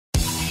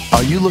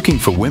Are you looking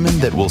for women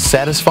that will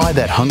satisfy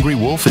that hungry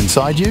wolf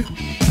inside you?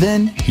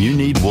 Then you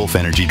need Wolf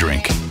Energy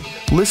Drink.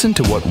 Listen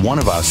to what one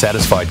of our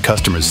satisfied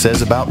customers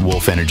says about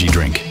Wolf Energy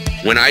Drink.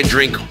 When I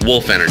drink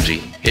Wolf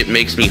Energy, it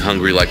makes me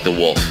hungry like the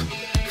wolf.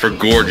 For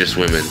gorgeous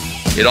women,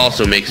 it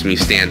also makes me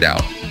stand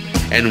out.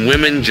 And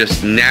women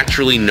just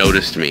naturally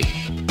noticed me.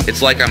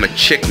 It's like I'm a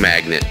chick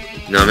magnet.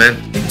 You know, man?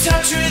 In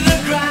touch with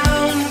the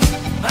ground,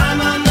 I'm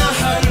on the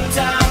hunt,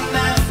 I'm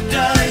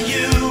after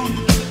you.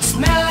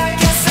 Smell like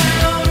a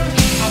sound,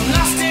 I'm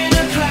lost in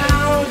a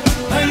crowd,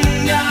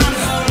 and I'm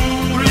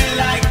hungry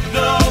like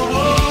the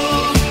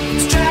wolf.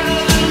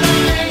 Straddle the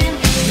line,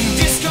 in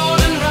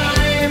discord and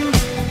rhyme,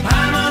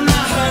 I'm on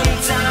the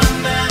hunt,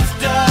 I'm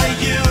after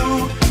you.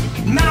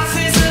 Mouth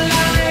is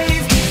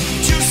alive,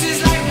 juice is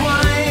like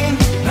wine,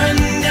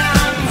 and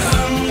I'm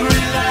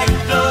hungry like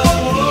the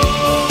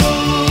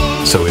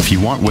wolf. So if you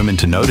want women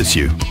to notice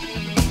you,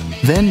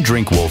 then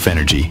drink Wolf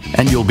Energy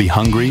and you'll be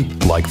hungry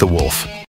like the wolf.